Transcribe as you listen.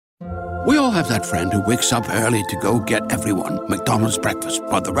We all have that friend who wakes up early to go get everyone McDonald's breakfast,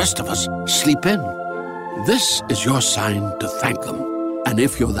 while the rest of us sleep in. This is your sign to thank them. And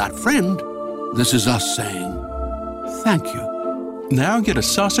if you're that friend, this is us saying thank you. Now get a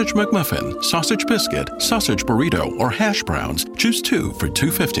sausage McMuffin, sausage biscuit, sausage burrito, or hash browns. Choose 2 for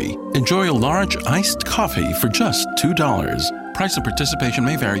 $2.50. Enjoy a large iced coffee for just $2. Price and participation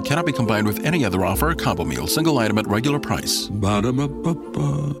may vary. Cannot be combined with any other offer or combo meal. Single item at regular price.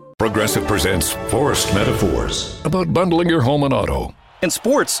 Ba-da-ba-ba-ba. Progressive presents Forced Metaphors about bundling your home and auto. In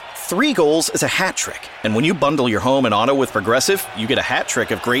sports, 3 goals is a hat trick. And when you bundle your home and auto with Progressive, you get a hat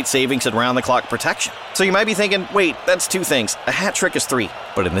trick of great savings and round-the-clock protection. So you might be thinking, wait, that's 2 things. A hat trick is 3.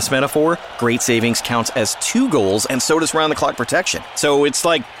 But in this metaphor, great savings counts as 2 goals, and so does round-the-clock protection. So it's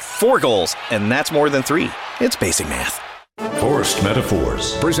like 4 goals, and that's more than 3. It's basic math. Forced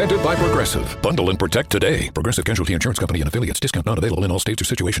Metaphors, presented by Progressive. Bundle and protect today. Progressive Casualty Insurance Company and affiliates. Discount not available in all states or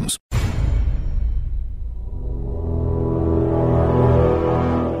situations.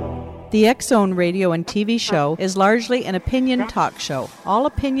 The X-Zone radio and TV show is largely an opinion talk show. All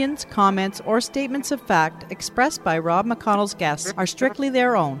opinions, comments, or statements of fact expressed by Rob McConnell's guests are strictly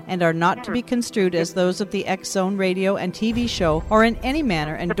their own and are not to be construed as those of the X-Zone radio and TV show or in any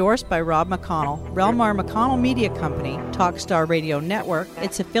manner endorsed by Rob McConnell, Relmar McConnell Media Company, Talkstar Radio Network,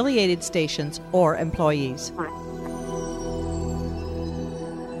 its affiliated stations, or employees.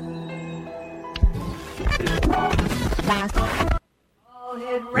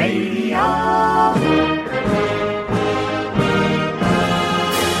 Radio.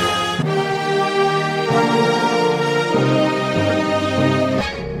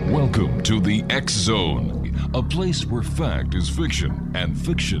 Welcome to the X Zone, a place where fact is fiction and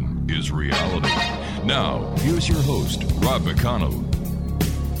fiction is reality. Now, here's your host, Rob McConnell.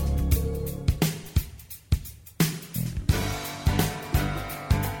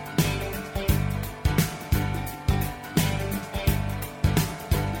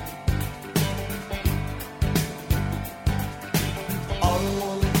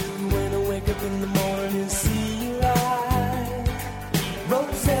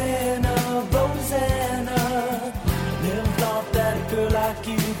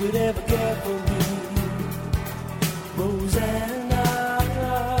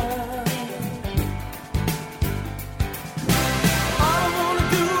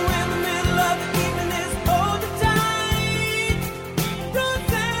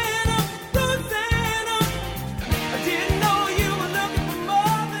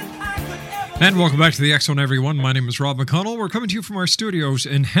 And welcome back to the X Zone, everyone. My name is Rob McConnell. We're coming to you from our studios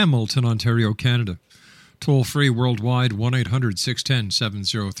in Hamilton, Ontario, Canada. Toll-free worldwide,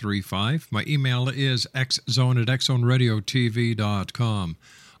 1-800-610-7035. My email is xzone@xzoneradiotv.com.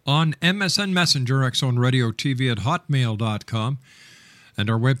 On MSN Messenger, xzoneradiotv@hotmail.com. And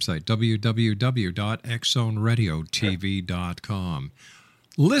our website, www.xzoneradiotv.com.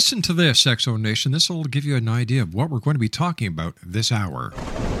 Listen to this, X Zone Nation. This will give you an idea of what we're going to be talking about this hour.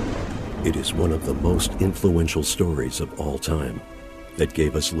 It is one of the most influential stories of all time that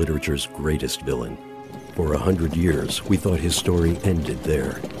gave us literature's greatest villain. For 100 years, we thought his story ended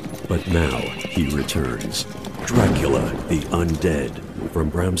there. But now, he returns. Dracula, the UnDead. From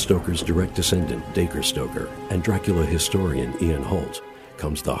Bram Stoker's direct descendant, Dacre Stoker, and Dracula historian Ian Holt,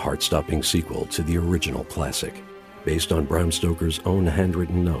 comes the heart-stopping sequel to the original classic. Based on Bram Stoker's own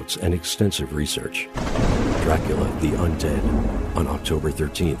handwritten notes and extensive research. Dracula, the UnDead, on October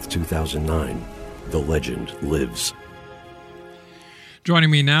 13th, 2009. The legend lives.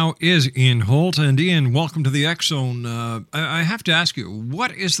 Joining me now is Ian Holt. And Ian, welcome to the X Zone. I have to ask you,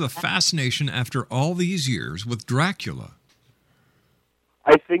 what is the fascination after all these years with Dracula?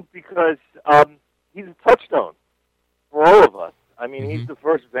 I think because he's a touchstone for all of us. I mean, he's the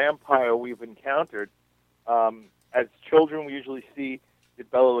first vampire we've encountered. As children, we usually see the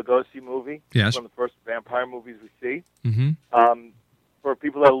Bela Lugosi movie. Yes. It's one of the first vampire movies we see. Mm-hmm. For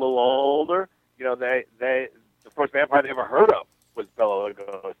people that are a little older, you know, the first vampire they ever heard of was Bela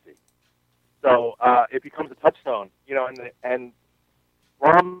Lugosi. So it becomes a touchstone, you know, and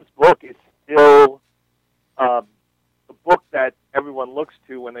Bram's book is still the book that everyone looks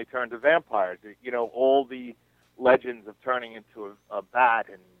to when they turn to vampires. You know, all the legends of turning into a bat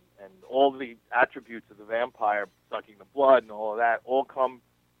and all the attributes of the vampire, sucking the blood and all of that, all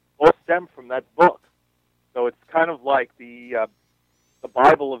stem from that book. So it's kind of like the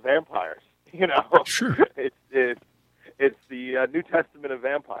Bible of vampires, you know. Sure. It's the New Testament of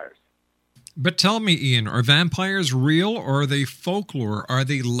vampires. But tell me, Ian, are vampires real, or are they folklore? Are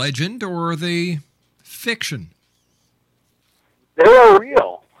they legend, or are they fiction? They are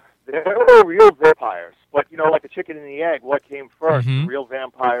real. They're real vampires. But, you know, like a chicken and the egg, what came first, the real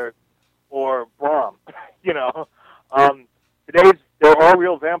vampires or Brahm. you know, there are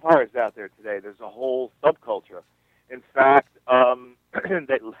real vampires out there today. There's a whole subculture. In fact,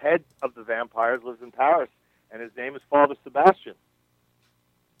 the head of the vampires lives in Paris, and his name is Father Sebastian.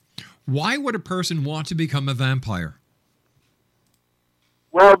 Why would a person want to become a vampire?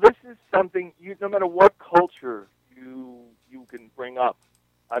 Well, this is something, no matter what culture you can bring up.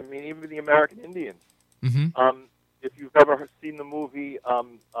 I mean, even the American Indians. Mm-hmm. If you've ever seen the movie A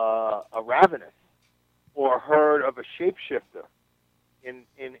Ravenous, or heard of a shapeshifter in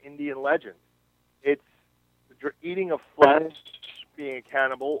Indian legend, it's eating of flesh, being a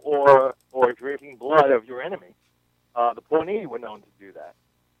cannibal, or drinking blood of your enemy. The Pawnee were known to do that.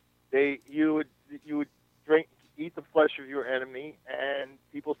 You would eat the flesh of your enemy, and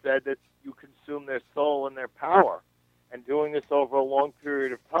people said that you consume their soul and their power. And doing this over a long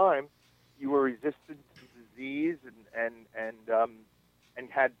period of time, you were resistant to disease and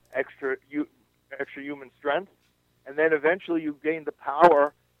had extra human strength. And then eventually you gained the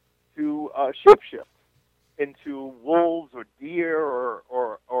power to shapeshift into wolves or deer or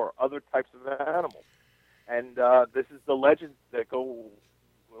other types of animals. And this is the legends that go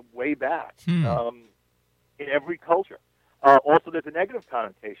way back in every culture. Also, there's a negative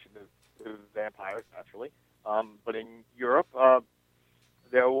connotation to vampires, naturally. But in Europe,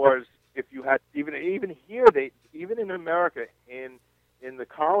 there was, if you had, even here, even in America, in the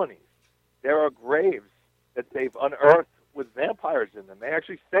colonies, there are graves that they've unearthed with vampires in them. They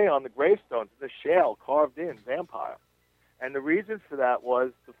actually say on the gravestones, the shale carved in, vampire. And the reason for that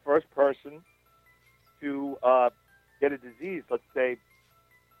was the first person to get a disease, let's say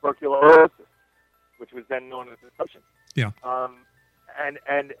tuberculosis, which was then known as deception. Yeah. And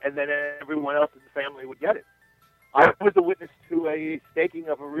then everyone else in the family would get it. I was a witness to a staking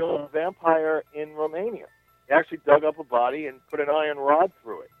of a real vampire in Romania. They actually dug up a body and put an iron rod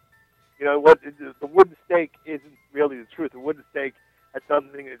through it. You know, the wooden stake isn't really the truth. The wooden stake had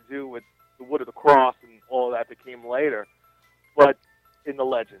something to do with the wood of the cross and all of that came later, but in the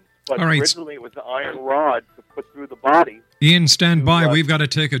legends. But all right. Originally it was the iron rod to put through the body. Ian, stand by. We've got to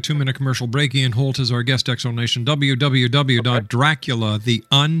take a 2-minute commercial break. Ian Holt is our guest, X Zone Nation.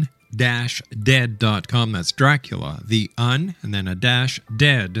 www.dracula_dead.com. That's Dracula, and then a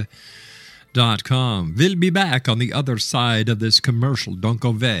 -dead.com. We'll be back on the other side of this commercial. Don't go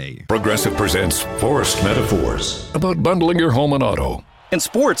away. Progressive presents Forced Metaphors about bundling your home and auto. In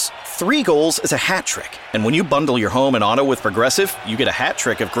sports, 3 goals is a hat trick. And when you bundle your home and auto with Progressive, you get a hat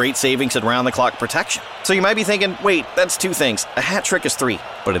trick of great savings and round-the-clock protection. So you might be thinking, wait, that's 2 things. A hat trick is 3.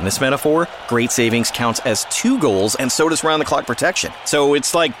 But in this metaphor, great savings counts as 2 goals, and so does round-the-clock protection. So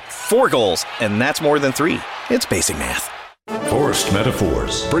it's like 4 goals, and that's more than 3. It's basic math. Forced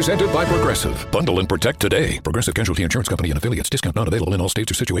Metaphors, presented by Progressive. Bundle and protect today. Progressive Casualty Insurance Company and Affiliates. Discount not available in all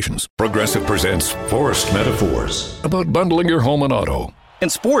states or situations. Progressive presents Forced Metaphors about bundling your home and auto. In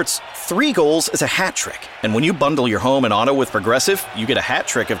sports, 3 goals is a hat trick. And when you bundle your home and auto with Progressive, you get a hat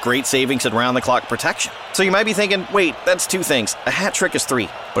trick of great savings and round-the-clock protection. So you might be thinking, wait, that's 2 things. A hat trick is 3.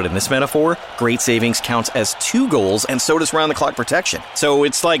 But in this metaphor, great savings counts as 2 goals, and so does round-the-clock protection. So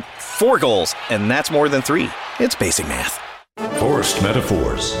it's like 4 goals, and that's more than 3. It's basic math. Forced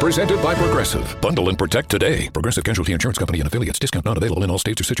Metaphors, presented by Progressive. Bundle and protect today. Progressive Casualty Insurance Company and Affiliates. Discount not available in all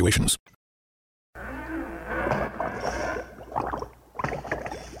states or situations.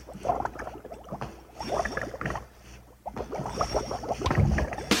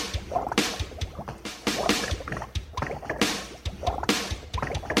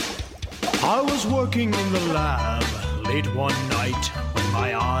 I was working in the lab late one night when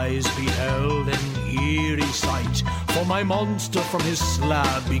my eyes beheld an eerie sight. For my monster from his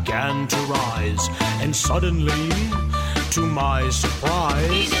slab began to rise, and suddenly, to my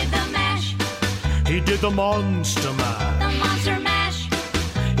surprise, he did the mash. He did the monster mash. The monster mash.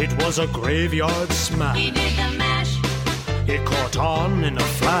 It was a graveyard smash. He did the mash. It caught on in a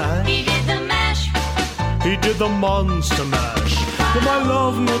flash. He did the mash. He did the monster mash. From my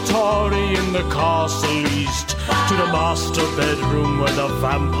love Notari in the castle east to the master bedroom where the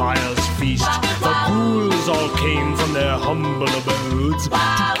vampires feast. The ghouls all came from their humble abodes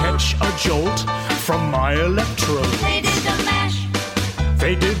to catch a jolt from my electrode. They did the mash.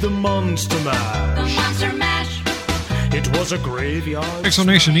 They did the monster mash. The monster mash. It was a graveyard. X Zone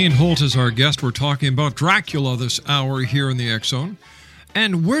Nation, Ian Holt is our guest. We're talking about Dracula this hour here in the X Zone.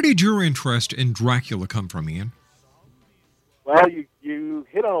 And where did your interest in Dracula come from, Ian? Well, you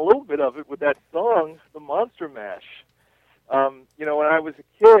hit on a little bit of it with that song, The Monster Mash. You know, when I was a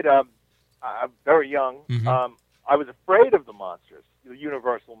kid, I'm very young, I was afraid of the monsters, the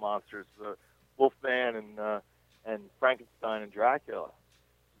universal monsters, the Wolfman and Frankenstein and Dracula.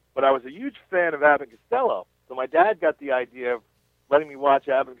 But but I was a huge fan of Abbott and Costello. So my dad got the idea of letting me watch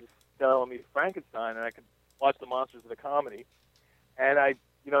Abbott and Costello meet Frankenstein, and I could watch the Monsters of the Comedy. And I,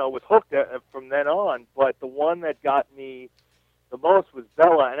 was hooked from then on. But the one that got me the most was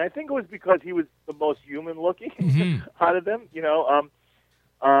Bella, and I think it was because he was the most human-looking out of them.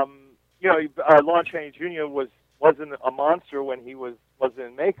 Lon Chaney Jr. wasn't a monster when he wasn't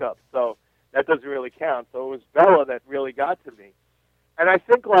in makeup, so that doesn't really count. So it was Bella that really got to me. And I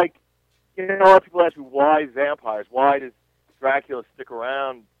think, a lot of people ask me, why vampires? Why does Dracula stick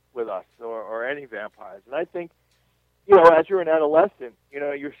around with us, or any vampires? And I think, as you're an adolescent,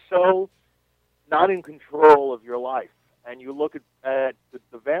 you're so not in control of your life. And you look at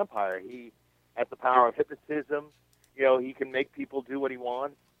the vampire. He has the power of hypnotism. He can make people do what he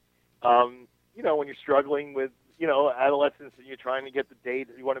wants. When you're struggling with, adolescence and you're trying to get the date,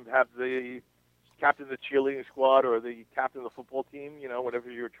 you want to have the captain of the cheerleading squad or the captain of the football team, whatever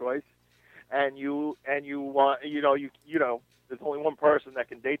your choice. And you want, there's only one person that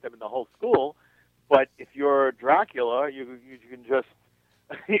can date them in the whole school. But if you're Dracula, you can just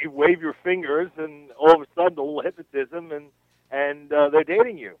you wave your fingers, and all of a sudden, a little hypnotism, and they're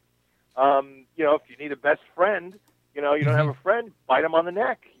dating you. If you need a best friend, you don't have a friend, bite him on the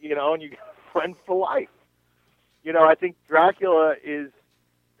neck, and you get a friend for life. I think Dracula is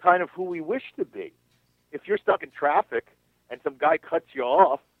kind of who we wish to be. If you're stuck in traffic and some guy cuts you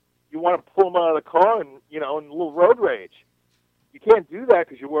off, you want to pull him out of the car and, in a little road rage. You can't do that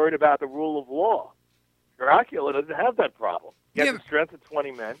because you're worried about the rule of law. Dracula doesn't have that problem. He has the strength of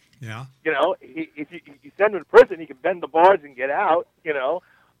 20 men. Yeah. If you send him to prison, he can bend the bars and get out.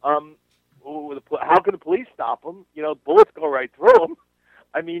 How can the police stop him? Bullets go right through him.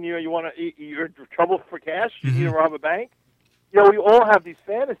 I mean, you're in trouble for cash. You need to rob a bank. We all have these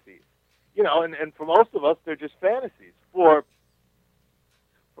fantasies. And for most of us, they're just fantasies. For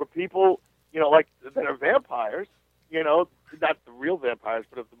people, that are vampires, not the real vampires,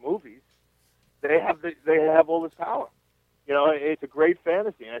 but of the movies, they have all this power. It's a great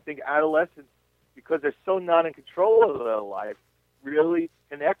fantasy, and I think adolescents, because they're so not in control of their life, really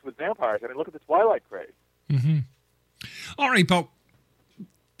connect with vampires. I mean, look at the Twilight craze. Mm-hmm. All right, but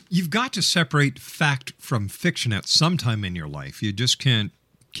you've got to separate fact from fiction at some time in your life. You just can't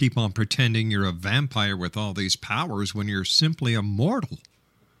keep on pretending you're a vampire with all these powers when you're simply a mortal.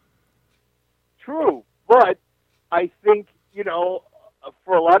 True, but I think,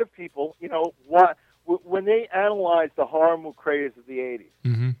 for a lot of people, when they analyze the horror movie craze of the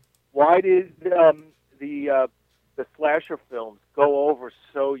 80s, why did the slasher films go over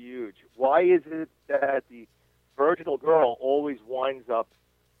so huge? Why is it that the virginal girl always winds up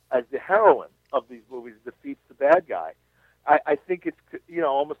as the heroine of these movies, defeats the bad guy? I think it's,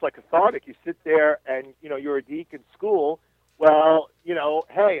 almost like cathartic. You sit there and, you're a geek in school. Well,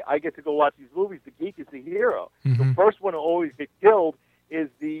 hey, I get to go watch these movies. The geek is the hero. The first one to always get killed is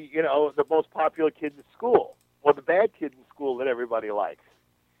the most popular kid in school, or the bad kid in school that everybody likes.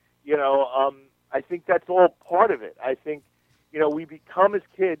 I think that's all part of it. I think, we become as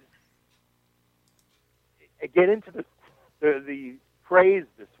kids, get into the craze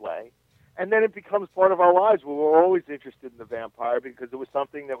this way, and then it becomes part of our lives where we're always interested in the vampire because it was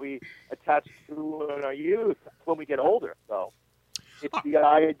something that we attached to in our youth when we get older. So it's the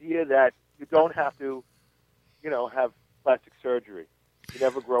idea that you don't have to, have plastic surgery. You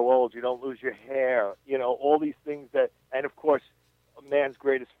never grow old. You don't lose your hair. All these things and of course, a man's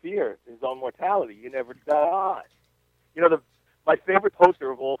greatest fear is his own mortality. You never die. My favorite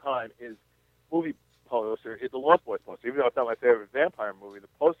poster of all time is movie poster is the Lost Boys poster. Even though it's not my favorite vampire movie, the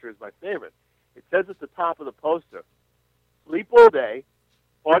poster is my favorite. It says at the top of the poster, sleep all day,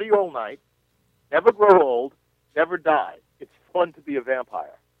 party all night, never grow old, never die. It's fun to be a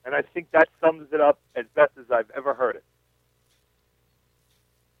vampire. And I think that sums it up as best as I've ever heard it.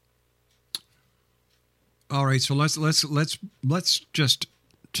 All right, so let's just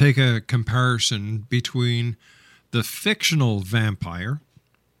take a comparison between the fictional vampire,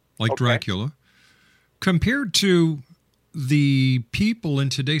 like Dracula, compared to the people in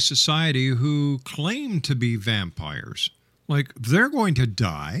today's society who claim to be vampires. Like, they're going to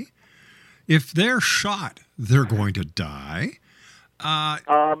die. If they're shot, they're going to die. I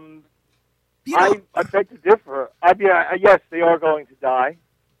beg to differ. I mean, yes, they are going to die.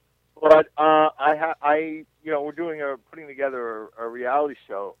 But we're putting together a reality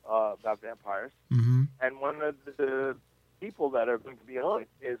show about vampires, and one of the people that are going to be on it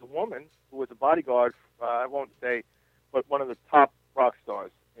is a woman who was a bodyguard. I won't say, but one of the top rock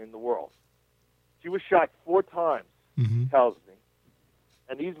stars in the world. She was shot 4 times, tells me,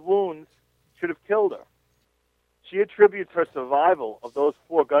 and these wounds should have killed her. she attributes her survival of those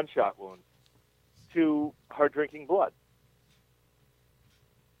 4 gunshot wounds to her drinking blood,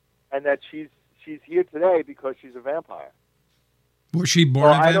 and that she's here today because she's a vampire. Was she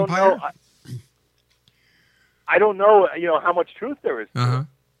born a vampire? I don't know. How much truth there is to it,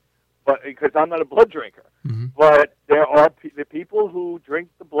 but because I'm not a blood drinker. Mm-hmm. But there are the people who drink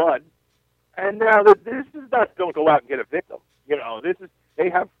the blood, and now this is not don't go out and get a victim. This is they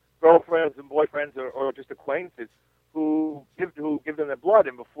have girlfriends and boyfriends or just acquaintances who give them the blood,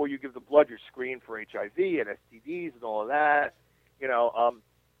 and before you give the blood, you're screened for HIV and STDs and all of that.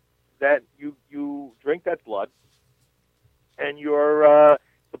 That you drink that blood, and you're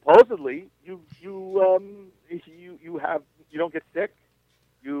supposedly you don't get sick,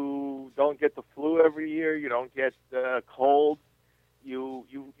 you don't get the flu every year, you don't get cold,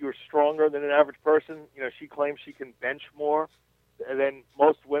 you're stronger than an average person. She claims she can bench more than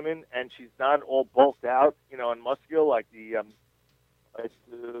most women, and she's not all bulked out, and muscular like the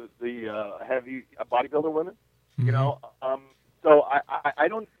heavy bodybuilder women. Mm-hmm. So I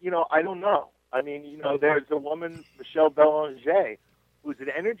don't know. I mean, there's a woman, Michelle Belanger, who's an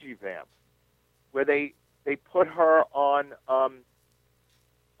energy vamp, where they put her on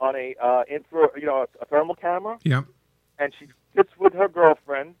a thermal camera. Yeah. And she sits with her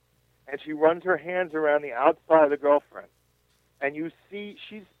girlfriend, and she runs her hands around the outside of the girlfriend, and you see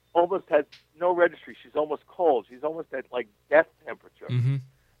she's almost has no registry. She's almost cold. She's almost at like death temperature. Mm-hmm.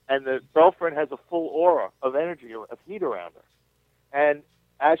 And the girlfriend has a full aura of energy, of heat around her. And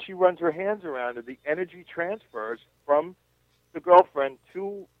as she runs her hands around her, the energy transfers from the girlfriend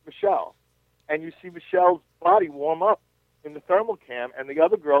to Michelle. And you see Michelle's body warm up in the thermal cam, and the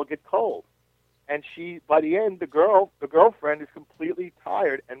other girl get cold. And by the end, the girlfriend is completely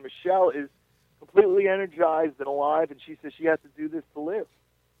tired, and Michelle is completely energized and alive, and she says she has to do this to live.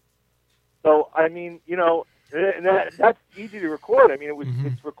 So, I mean, that's easy to record. I mean,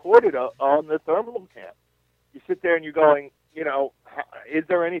 it's recorded on the thermal cam. You sit there and you're going, is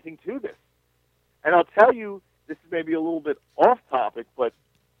there anything to this? And I'll tell you, this is maybe a little bit off topic, but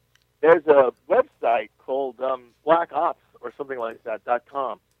there's a website called Black Ops or something like that,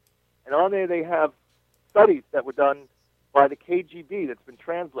 .com. And on there they have studies that were done by the KGB that's been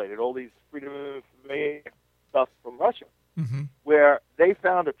translated, all these freedom of information stuff from Russia, where they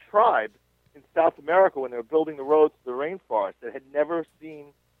found a tribe in South America when they were building the roads to the rainforest that had never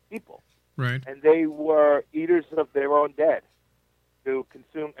seen people. Right. And they were eaters of their own dead to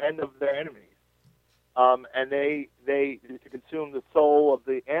consume of their enemies. And they to consume the soul of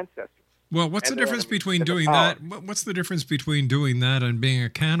the ancestors. Well, what's the difference between doing that? What's the difference between doing that and being a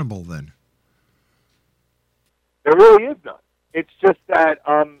cannibal then? There really is none. It's just that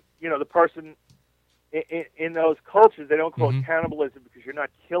the person in those cultures, they don't call it cannibalism because you're not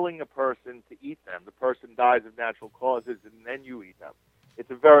killing a person to eat them. The person dies of natural causes, and then you eat them. It's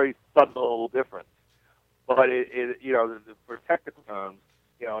a very subtle difference. But for technical terms,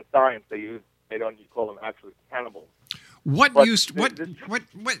 in science they don't call them actually cannibals. What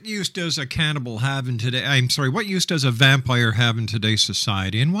use does a cannibal have in today? I'm sorry. What use does a vampire have in today's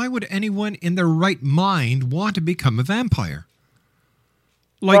society? And why would anyone in their right mind want to become a vampire?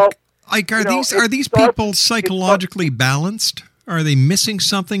 Are these people psychologically balanced? Are they missing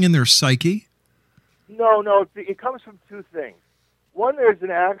something in their psyche? No. It comes from two things. One, there's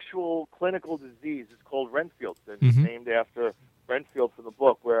an actual clinical disease. It's called Renfield syndrome, named after Renfield from the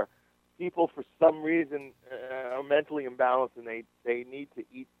book, where people, for some reason, are mentally imbalanced and they need to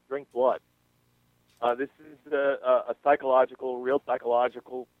drink blood. This is a real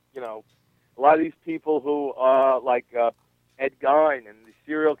psychological, a lot of these people who are like Ed Gein and the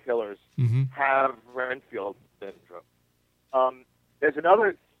serial killers have Renfield syndrome. There's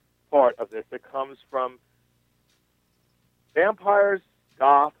another part of this that comes from vampires,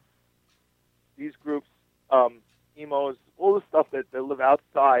 goths, these groups, emos, all the stuff that live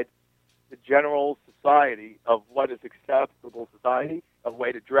outside the general society of what is acceptable society, of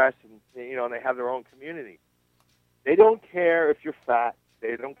way to dress, and they have their own community. They don't care if you're fat.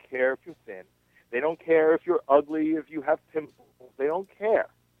 They don't care if you're thin. They don't care if you're ugly, if you have pimples. They don't care.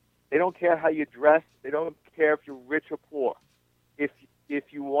 They don't care how you dress. They don't care if you're rich or poor. If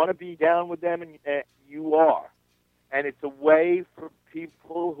you want to be down with them, and you are. And it's a way for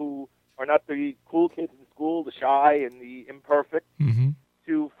people who are not the cool kids in school, the shy and the imperfect,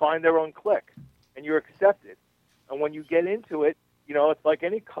 to find their own clique, and you're accepted. And when you get into it, it's like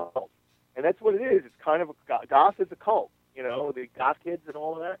any cult, and that's what it is. It's kind of goth is a cult, the goth kids and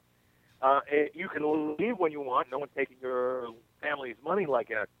all of that. You can leave when you want. No one's taking your family's money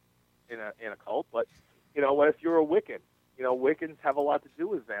like in a cult. But what if you're a Wiccan? Wiccans have a lot to do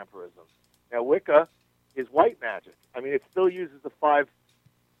with vampirism. Now Wicca is white magic. I mean, it still uses the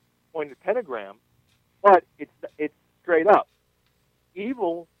 5-pointed pentagram, but it's straight up.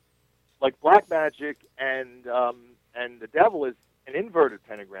 Evil, like black magic and the devil, is an inverted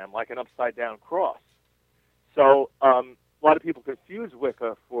pentagram, like an upside-down cross. So a lot of people confuse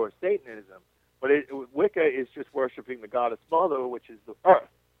Wicca for Satanism, but Wicca is just worshiping the goddess mother, which is the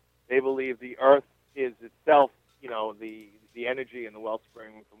earth. They believe the earth is itself, the energy and the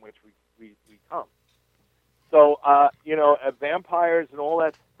wellspring from which we come. So, vampires and all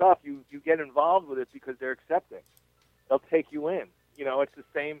that stuff, you get involved with it because they're accepting. They'll take you in. It's the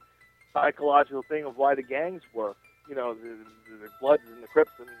same psychological thing of why the gangs work. The Bloods and the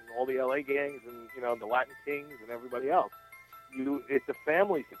Crips and all the LA gangs and, the Latin Kings and everybody else. It's a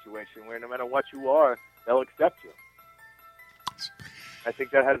family situation where no matter what you are, they'll accept you. I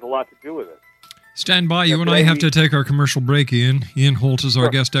think that has a lot to do with it. Stand by. You and I have to take our commercial break, Ian. Ian Holt is our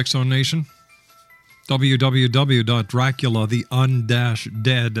guest, X-Zone Nation.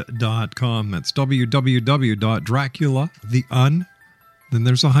 www.dracula_dead.com. That's www.dracula, then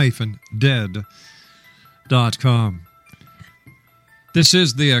there's a hyphen, dead.com. This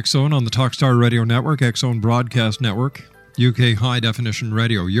is the X-Zone on the Talkstar Radio Network, X-Zone Broadcast Network, UK High Definition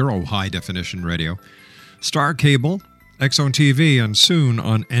Radio, Euro High Definition Radio, Star Cable, X-Zone TV, and soon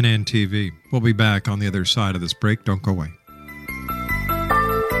on NNTV. We'll be back on the other side of this break. Don't go away.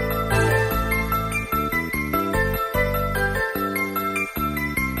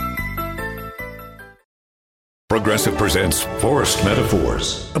 Progressive presents Forced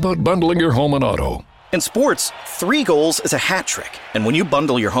Metaphors about bundling your home and auto. In sports, 3 goals is a hat trick. And when you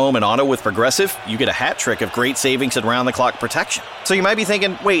bundle your home and auto with Progressive, you get a hat trick of great savings and round-the-clock protection. So you might be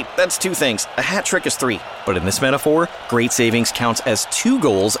thinking, wait, that's 2 things. A hat trick is 3. But in this metaphor, great savings counts as 2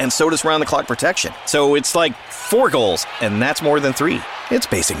 goals, and so does round-the-clock protection. So it's like 4 goals, and that's more than 3. It's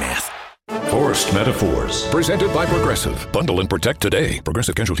basic math. Forced Metaphors, presented by Progressive. Bundle and protect today.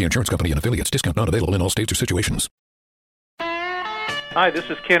 Progressive Casualty Insurance Company and affiliates. Discount not available in all states or situations. Hi, this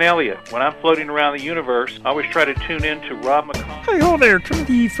is Ken Elliott. When I'm floating around the universe, I always try to tune in to Rob McConnell. Hi, ho there,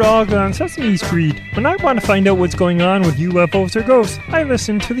 Trinity Frog on Sesame Street. When I want to find out what's going on with UFOs or ghosts, I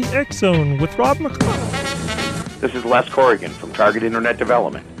listen to the X-Zone with Rob McConnell. This is Les Corrigan from Target Internet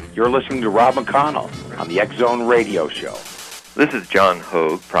Development. You're listening to Rob McConnell on the X-Zone Radio Show. This is John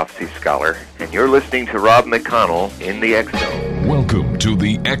Hogue, prophecy scholar, and you're listening to Rob McConnell in the X-Zone. Welcome to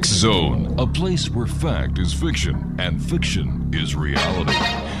the X-Zone, a place where fact is fiction and fiction is reality.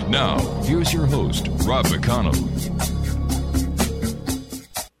 Now, here's your host, Rob McConnell.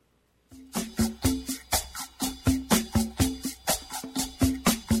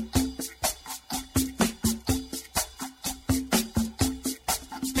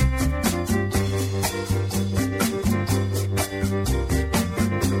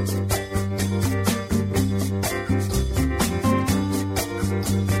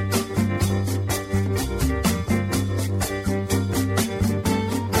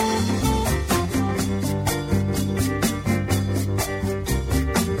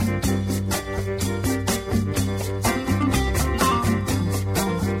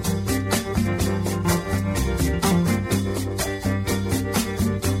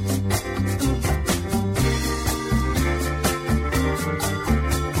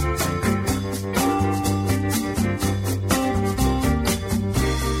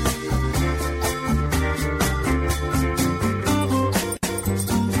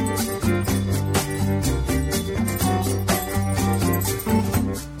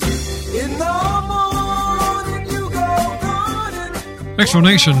 X-Zone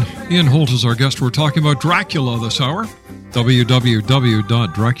Nation, Ian Holt is our guest. We're talking about Dracula this hour.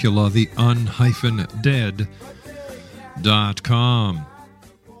 www.dracula_dead.com.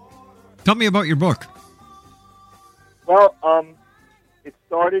 Tell me about your book. Well, it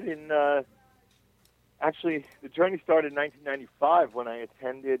started in, actually, the journey started in 1995 when I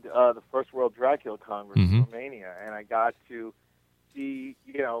attended the First World Dracula Congress in Romania, and I got to see,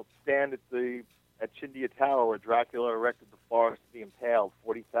 stand at Chindia Tower where Dracula erected the forest to be impaled,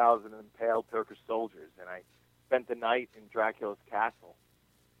 40,000 impaled Turkish soldiers, and I spent the night in Dracula's castle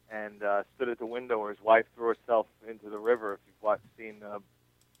and stood at the window where his wife threw herself into the river, if you've seen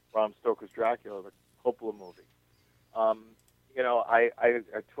Bram Stoker's Dracula, the Coppola movie. I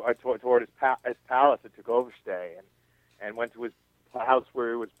toured his palace at Tugovsky and went to his house where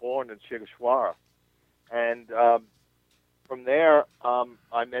he was born in Chiguashwara. And from there,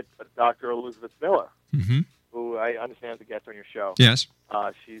 I met Dr. Elizabeth Miller, who I understand is a guest on your show. Yes.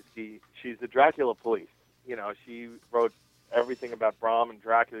 She's the Dracula police. She wrote everything about Bram and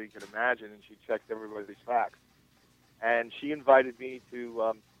Dracula you could imagine, and she checked everybody's facts. And she invited me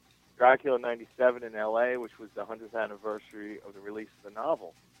to Dracula 97 in L.A., which was the 100th anniversary of the release of the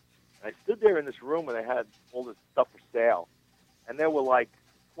novel. And I stood there in this room where they had all this stuff for sale, and there were like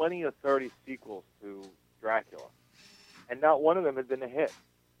 20 or 30 sequels to Dracula, and not one of them had been a hit,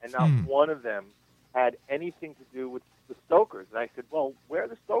 and not one of them had anything to do with the Stokers. And I said, well, where are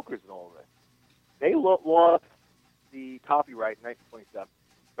the Stokers in all of this? They lost the copyright in 1927,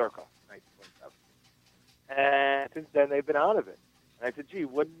 circa 1927. And since then, they've been out of it. And I said, gee,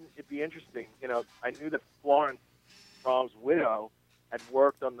 wouldn't it be interesting? You know, I knew that Florence Brahms' widow had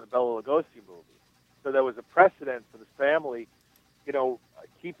worked on the Bela Lugosi movie. So there was a precedent for the family, you know,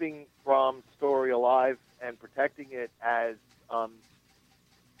 keeping Brahms' story alive and protecting it as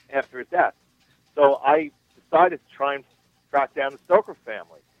after his death. So I decided to try and track down the Stoker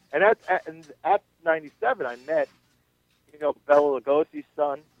family. And at 97, I met, you know, Bela Lugosi's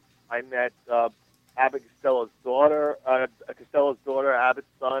son. I met Abbott Costello's daughter, Abbott's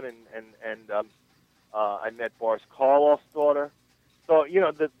son, and I met Boris Karloff's daughter. So, you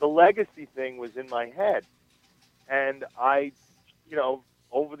know, the legacy thing was in my head. And I, you know,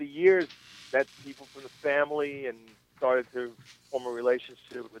 over the years, met people from the family and started to form a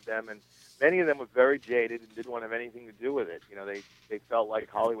relationship with them. And many of them were very jaded and didn't want to have anything to do with it. You know, they felt like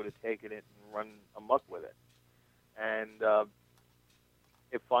Hollywood had taken it and run amok with it. And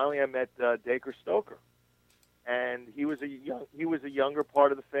finally I met Dacre Stoker. And he was a younger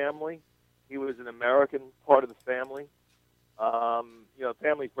part of the family. He was an American part of the family. You know,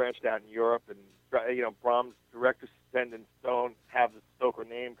 families branched out in Europe, and you know, Brahms' director descendants don't have the Stoker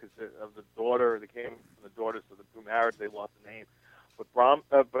name because of the daughter. They came from the daughter, so through marriage they lost the name.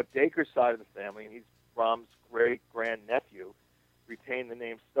 But Dacre's side of the family, and he's Brahms' great-grand nephew, retained the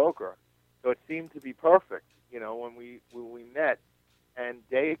name Stoker. So it seemed to be perfect, you know, when we met. And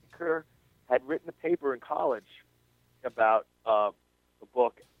Dacre had written a paper in college about the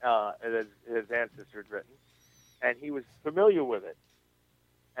book his ancestor had written, and he was familiar with it.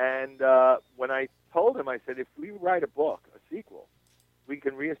 And when I told him, I said, if we write a book, a sequel, we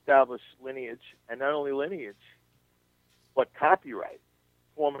can reestablish lineage, and not only lineage, but copyright,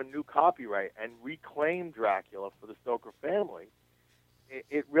 form a new copyright, and reclaim Dracula for the Stoker family.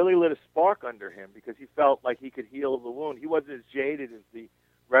 It really lit a spark under him because he felt like he could heal the wound. He wasn't as jaded as the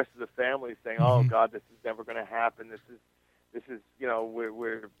rest of the family, saying, "Oh God, this is never going to happen. This is, you know,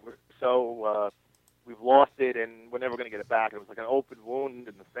 we're so we've lost it and we're never going to get it back." It was like an open wound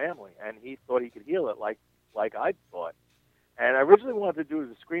in the family, and he thought he could heal it like I thought. And I originally wanted to do it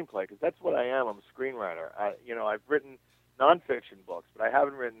as a screenplay because that's what I am. I'm a screenwriter. You know, I've written nonfiction books, but I've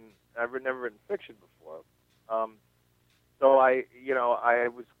never written fiction before. So I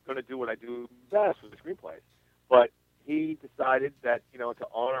was going to do what I do best with the screenplays. But he decided that, you know, to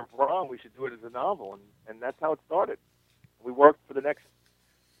honor Brahm, we should do it as a novel, and that's how it started. We worked for the next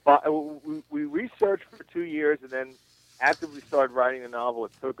we researched for 2 years and then actively started writing the novel.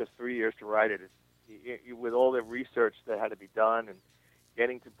 It took us 3 years to write it. With all the research that had to be done and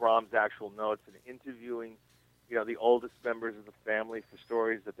getting to Brahms' actual notes and interviewing, you know, the oldest members of the family for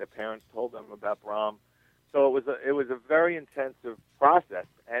stories that their parents told them about Brahm. So it was a very intensive process,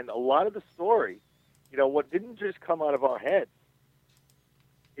 and a lot of the story, you know, what didn't just come out of our heads,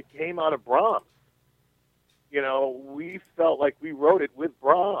 it came out of Brahms. You know, we felt like we wrote it with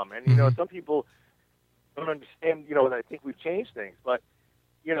Brahm, and you know, some people don't understand. You know, and I think we've changed things, but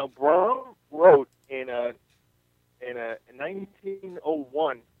you know, Brahm wrote in a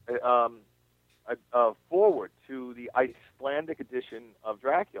 1901 a foreword to the Icelandic edition of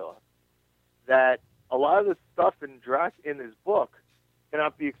Dracula that a lot of the stuff in his book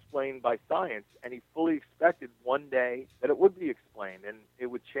cannot be explained by science, and he fully expected one day that it would be explained and it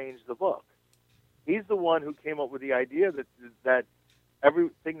would change the book. He's the one who came up with the idea that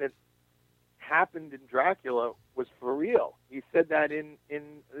everything that happened in Dracula was for real. He said that in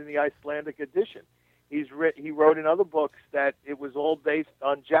the Icelandic edition. He wrote in other books that it was all based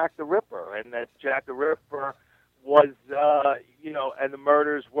on Jack the Ripper, and that Jack the Ripper was, you know, and the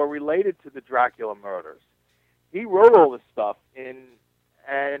murders were related to the Dracula murders. He wrote all this stuff and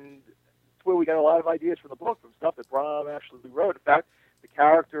that's where we got a lot of ideas from the book, from stuff that Brahm actually wrote. In fact, the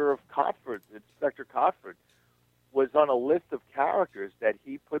character of Cotford, Inspector Cotford, was on a list of characters that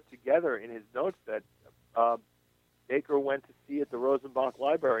he put together in his notes that Dacre went to see at the Rosenbach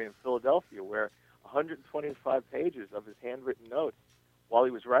Library in Philadelphia, where 125 pages of his handwritten notes while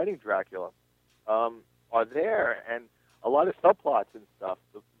he was writing Dracula are there, and a lot of subplots and stuff.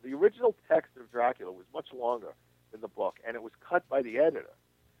 The original text of Dracula was much longer than the book, and it was cut by the editor.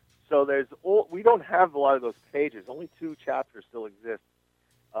 So we don't have a lot of those pages. Only 2 chapters still exist,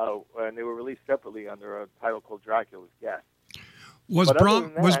 and they were released separately under a title called Dracula's Guest. Was But other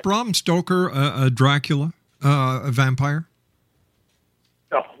than Was that- Bram Stoker a Dracula, a vampire?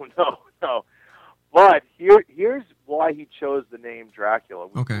 No. But here's why he chose the name Dracula,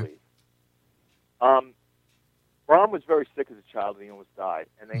 we believe. Bram was very sick as a child and he almost died.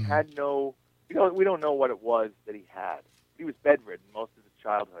 And they had we don't know what it was that he had. He was bedridden most of his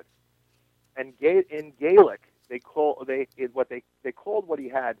childhood. And in Gaelic, they called what he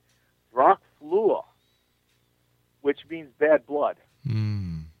had Dracula, which means bad blood.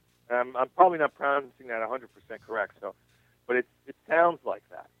 I'm probably not pronouncing that 100% correct, but it sounds like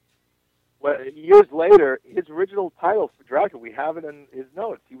that. Well, years later, his original title for Dracula, we have it in his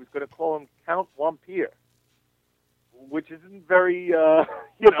notes. He was going to call him Count Vampire, which isn't very,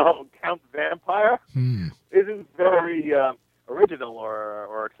 Count Vampire isn't very original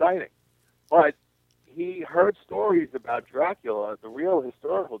or exciting. But he heard stories about Dracula, the real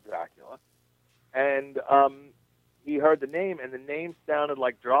historical Dracula, and he heard the name, and the name sounded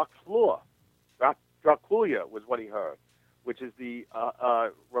like Dracula. Dracula was what he heard, which is the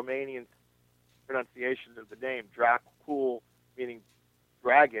Romanian pronunciation of the name. Dracul meaning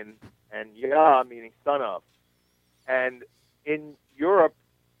dragon, and Ya meaning son of. And in Europe,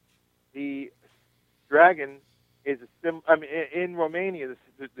 the dragon is a symbol. I mean, in Romania,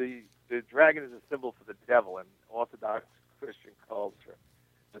 the dragon is a symbol for the devil in Orthodox Christian culture.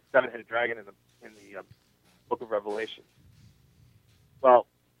 The seven-headed dragon in the Book of Revelation. Well,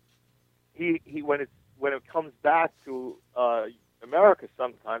 he when it comes back to America,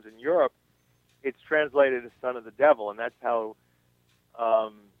 sometimes in Europe, it's translated as son of the devil, and that's how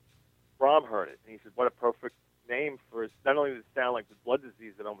Bram heard it. And he said, "What a perfect name for it. Not only did it sound like the blood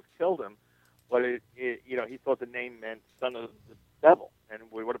disease that almost killed him, but he thought the name meant son of the devil,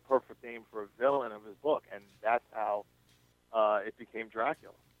 and what a perfect name for a villain of his book." And that's how it became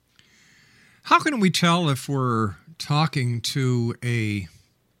Dracula. How can we tell if we're talking to a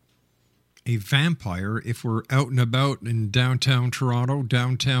vampire if we're out and about in downtown Toronto,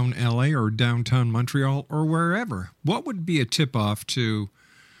 downtown LA, or downtown Montreal, or wherever? What would be a tip-off to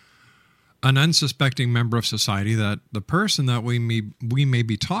an unsuspecting member of society that the person that we may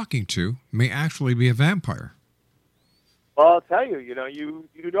be talking to may actually be a vampire? Well, I'll tell you, you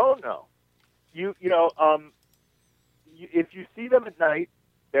don't know. If you see them at night,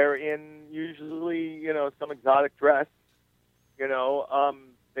 they're in usually, some exotic dress. They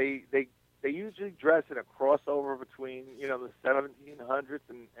usually dress in a crossover between, the 1700s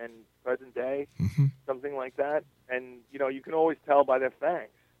and present day, something like that. And, you can always tell by their fangs.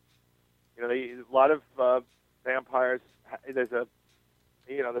 A lot of vampires, there's a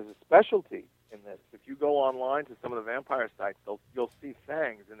specialty in this. If you go online to some of the vampire sites, you'll see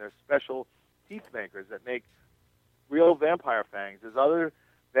fangs, and there's special teeth makers that make real vampire fangs. There's other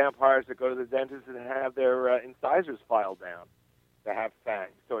vampires that go to the dentist and have their incisors filed down to have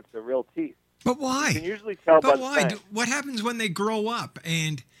fangs, so it's the real teeth. But why? You can usually tell by the fangs. What happens when they grow up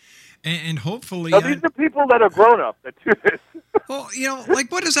and hopefully... Now, these are people that are grown up that do this. Well,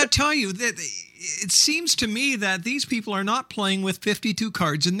 what does that tell you? That it seems to me that these people are not playing with 52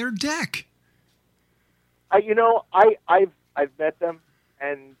 cards in their deck. I've met them,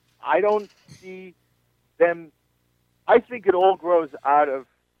 and I don't see them. I think it all grows out of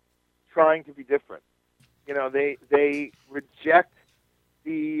trying to be different. They reject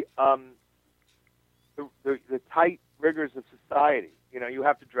the tight rigors of society. You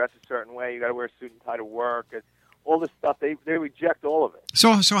have to dress a certain way. You got to wear a suit and tie to work, and all this stuff. They reject all of it.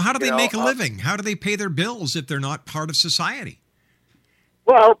 So how do they make a living? How do they pay their bills if they're not part of society?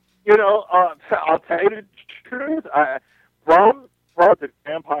 Well, I'll tell you the truth. Bram brought the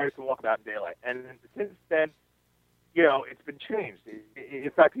vampires to walk about in daylight, and since then, it's been changed. In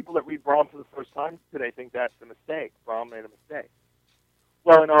fact, people that read Bram for the first time today think that's a mistake. Bram made a mistake.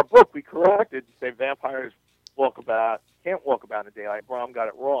 Well, in our book, we corrected to say vampires can't walk about in the daylight. Bram got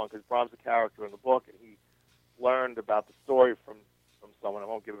it wrong because Bram's a character in the book, and he learned about the story from someone. I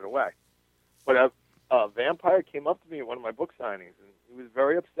won't give it away. But a vampire came up to me at one of my book signings, and he was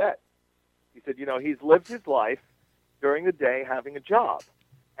very upset. He said, he's lived his life during the day having a job.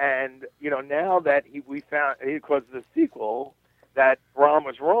 And, now that we found, because of the sequel, that Bram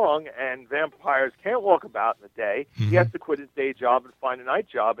was wrong and vampires can't walk about in the day, he has to quit his day job and find a night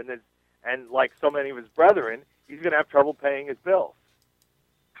job. And like so many of his brethren, he's going to have trouble paying his bills.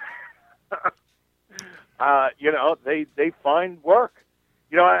 They find work.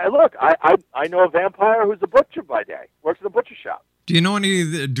 I know a vampire who's a butcher by day, works at a butcher shop. Do you know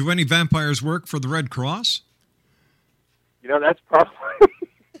do any vampires work for the Red Cross? That's probably,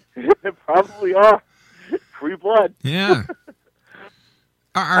 they probably are. Free blood. Yeah.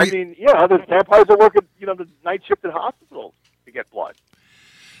 There's vampires that work at, the night shift at hospitals to get blood.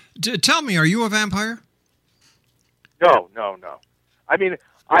 Tell me, are you a vampire? No. I mean,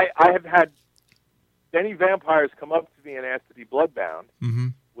 I have had many vampires come up to me and ask to be bloodbound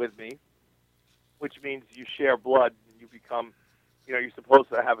with me, which means you share blood and you become, you're supposed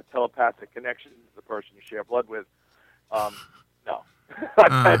to have a telepathic connection to the person you share blood with. No.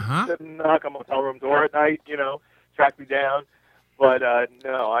 I've had to knock on my hotel room door at night, track me down. But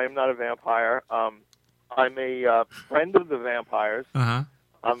no, I am not a vampire. I'm a friend of the vampires. I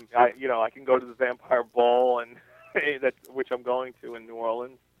can go to the vampire ball, and which I'm going to in New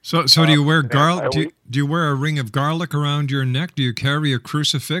Orleans. So do you wear garlic? Do you wear a ring of garlic around your neck? Do you carry a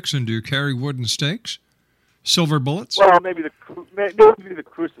crucifix, and do you carry wooden stakes, silver bullets? Well, maybe the crucifix,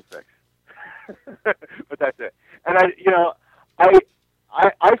 but that's it. And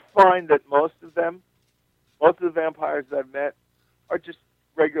I find that most of the vampires that I've met are just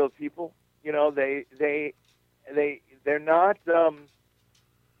regular people. They're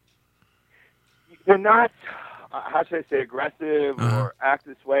not how should I say, aggressive or act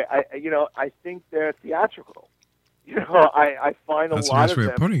this way. I think they're theatrical. I find That's a lot a nice way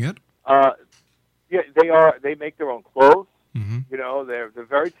of putting it. Yeah, they are. They make their own clothes. They're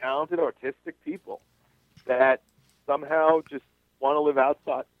very talented, artistic people that somehow just want to live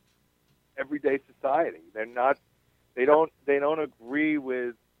outside everyday society. They're not. They don't agree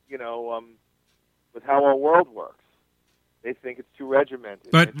with with how our world works. They think it's too regimented.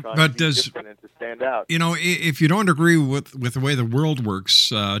 But to stand out. If you don't agree with the way the world works,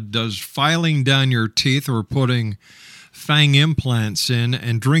 does filing down your teeth or putting fang implants in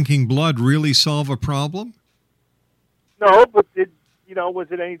and drinking blood really solve a problem? No, but was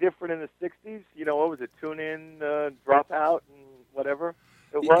it any different in the 60s? What was it? Tune in, drop out, and whatever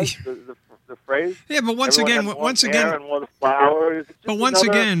it was. The phrase. Yeah, but once again, and the flowers. But once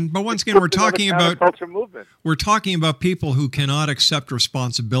again, we're talking about culture movement. We're talking about people who cannot accept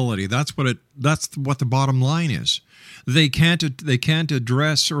responsibility. That's what the bottom line is. They can't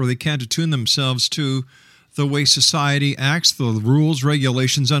address or they can't attune themselves to the way society acts, the rules,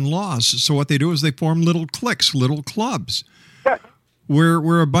 regulations, and laws. So what they do is they form little cliques, little clubs,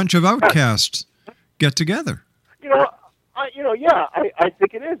 where a bunch of outcasts get together. I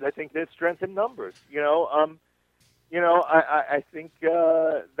think it is. I think there's strength in numbers. I think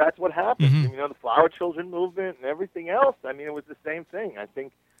that's what happened. The Flower Children movement and everything else. I mean, it was the same thing. I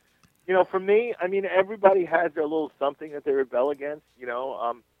think, for me, everybody has their little something that they rebel against.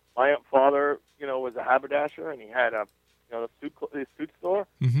 My father, was a haberdasher, and he had a suit store.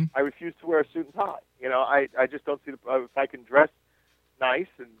 I refuse to wear a suit and tie. I just don't see if I can dress nice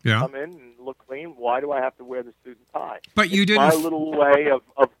and come in and look clean, why do I have to wear the suit and tie? But you it's didn't. My little way of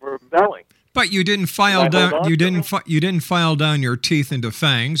rebelling. But you didn't file down. You didn't file down your teeth into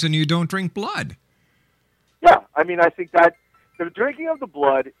fangs, and you don't drink blood. Yeah, I think that the drinking of the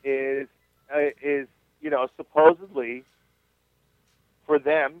blood is supposedly for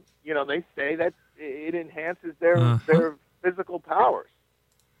them. They say that it enhances their physical powers.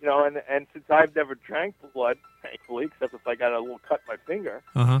 And since I've never drank blood, thankfully, except if I got a little cut in my finger,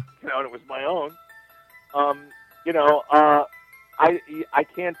 and it was my own, I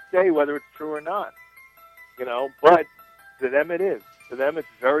can't say whether it's true or not, but to them it is. To them it's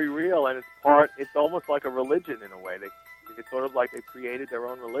very real, and it's almost like a religion in a way. It's sort of like they created their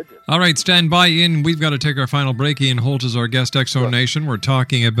own religion. All right, stand by, Ian. We've got to take our final break. Ian Holt is our guest, Exo Nation. We're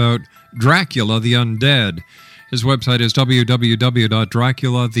talking about Dracula, the Undead. His website is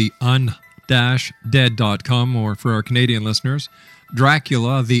www.draculatheun-dead.com, or for our Canadian listeners,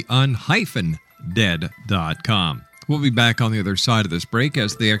 draculatheun-dead.com. We'll be back on the other side of this break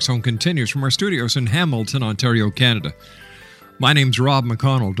as the X-Zone continues from our studios in Hamilton, Ontario, Canada. My name's Rob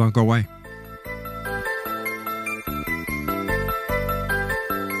McConnell. Don't go away.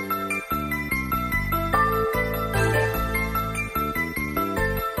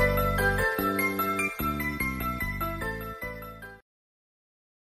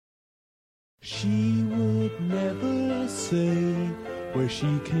 She would never say where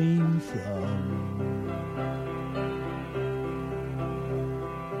she came from.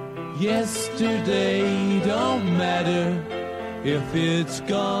 Yesterday don't matter if it's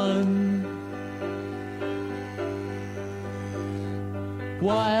gone.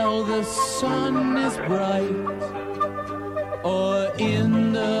 While the sun is bright, or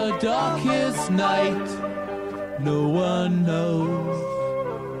in the darkest night, no one knows.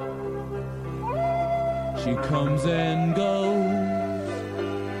 She comes and goes.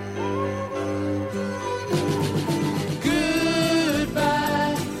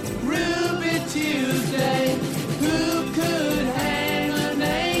 Goodbye, Ruby Tuesday. Who could hang a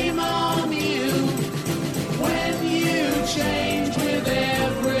name on you when you change?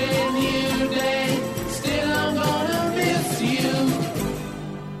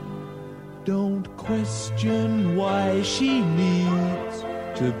 Don't question why she needs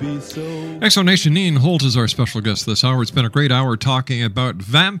to be so. Exonation, Ian Holt is our special guest this hour. It's been a great hour talking about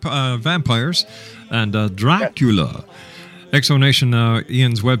vampires and Dracula. Exonation,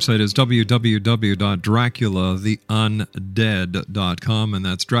 Ian's website is www.draculatheundead.com, and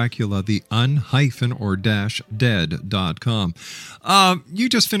that's Dracula, the un-dead.com. You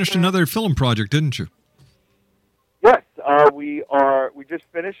just finished another film project, didn't you? Yes, we just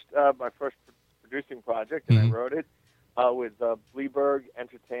finished my first producing project, and I wrote it with Bleeberg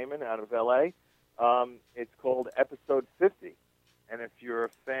Entertainment out of L.A. It's called Episode 50, and if you're a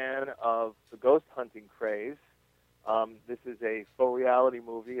fan of the ghost hunting craze, this is a faux reality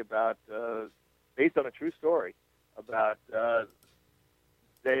movie about based on a true story about the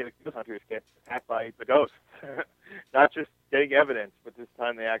ghost hunters get attacked by the ghosts. Not just getting evidence, but this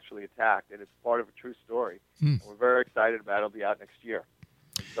time they actually attacked, and it's part of a true story. And we're very excited about it. It'll be out next year.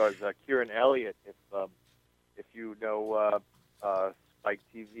 It stars Kieran Elliott, if you know Spike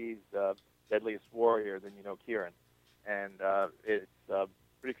TV's Deadliest Warrior, then you know Kieran. And it's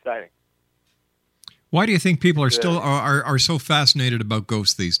pretty exciting. Why do you think people are still are so fascinated about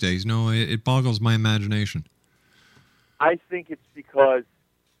ghosts these days? No, it boggles my imagination. I think it's because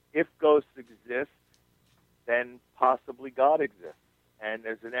if ghosts exist, then possibly God exists, and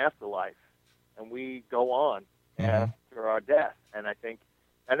there's an afterlife, and we go on after our death. And I think,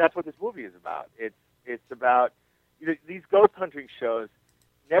 and that's what this movie is about. It's about, you know, these ghost hunting shows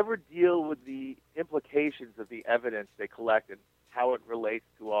never deal with the implications of the evidence they collect and how it relates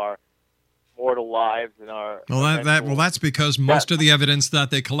to our mortal lives and our. Well, that's because most of the evidence that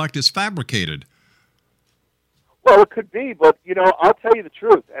they collect is fabricated. Well, it could be, but you know, I'll tell you the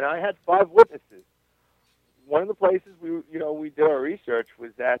truth. And I had 5 witnesses. One of the places we did our research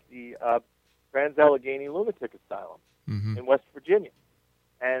was at the Trans-Allegheny Lunatic Asylum in West Virginia,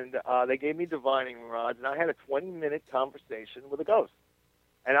 and they gave me divining rods, and I had a 20-minute conversation with a ghost,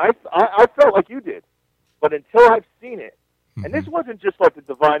 and I felt like you did, but until I've seen it, and this wasn't just like the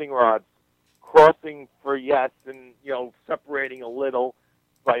divining rods crossing for yes and separating a little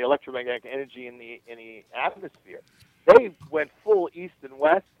by electromagnetic energy in the atmosphere. They went full east and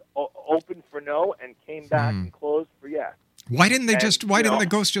west, open for no, and came back and closed for yes. Why didn't they Why didn't the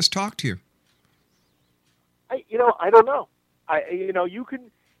ghost just talk to you? I don't know. You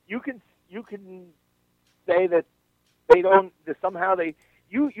can say that they don't. That somehow they.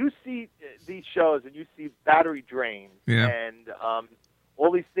 You see these shows and you see battery drains and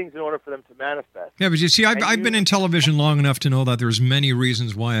all these things in order for them to manifest. Yeah, but you see, I've been in television long enough to know that there's many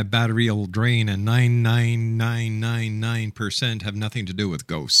reasons why a battery will drain, and 99999% have nothing to do with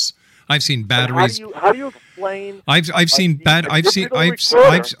ghosts. I've seen batteries. How do you explain? I've seen batteries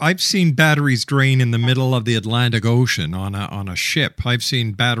drain in the middle of the Atlantic Ocean on a ship. I've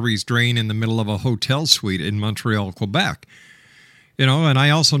seen batteries drain in the middle of a hotel suite in Montreal, Quebec. And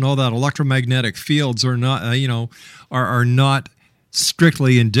I also know that electromagnetic fields are not are not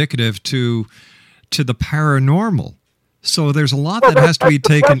strictly indicative to the paranormal. So there's a lot that has to be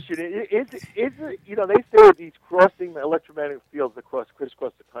taken. Is it, they say these crossing electromagnetic fields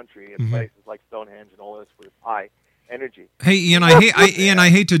crisscross the country in places like Stonehenge and all this with high energy. Hey, Ian, I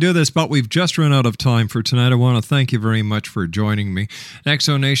hate to do this, but we've just run out of time for tonight. I want to thank you very much for joining me.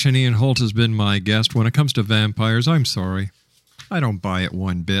 Exonation, Ian Holt has been my guest. When it comes to vampires, I'm sorry. I don't buy it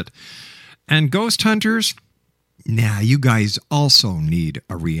one bit. And ghost hunters, you guys also need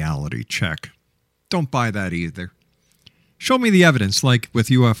a reality check. Don't buy that either. Show me the evidence, like with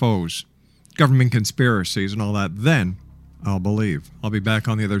UFOs, government conspiracies and all that, then I'll believe. I'll be back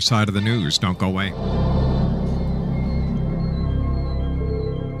on the other side of the news. Don't go away.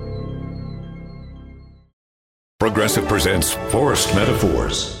 Progressive presents Forced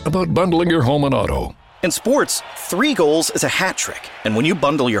Metaphors about bundling your home and auto. In sports, 3 goals is a hat trick. And when you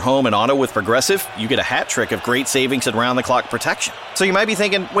bundle your home and auto with Progressive, you get a hat trick of great savings and round-the-clock protection. So you might be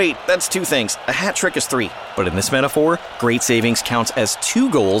thinking, wait, that's 2 things. A hat trick is 3. But in this metaphor, great savings counts as 2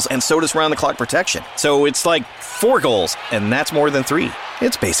 goals, and so does round-the-clock protection. So it's like 4 goals, and that's more than 3.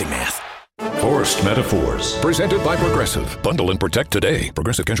 It's basic math. Forced Metaphors, presented by Progressive. Bundle and protect today.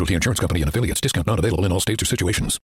 Progressive Casualty Insurance Company and affiliates. Discount not available in all states or situations.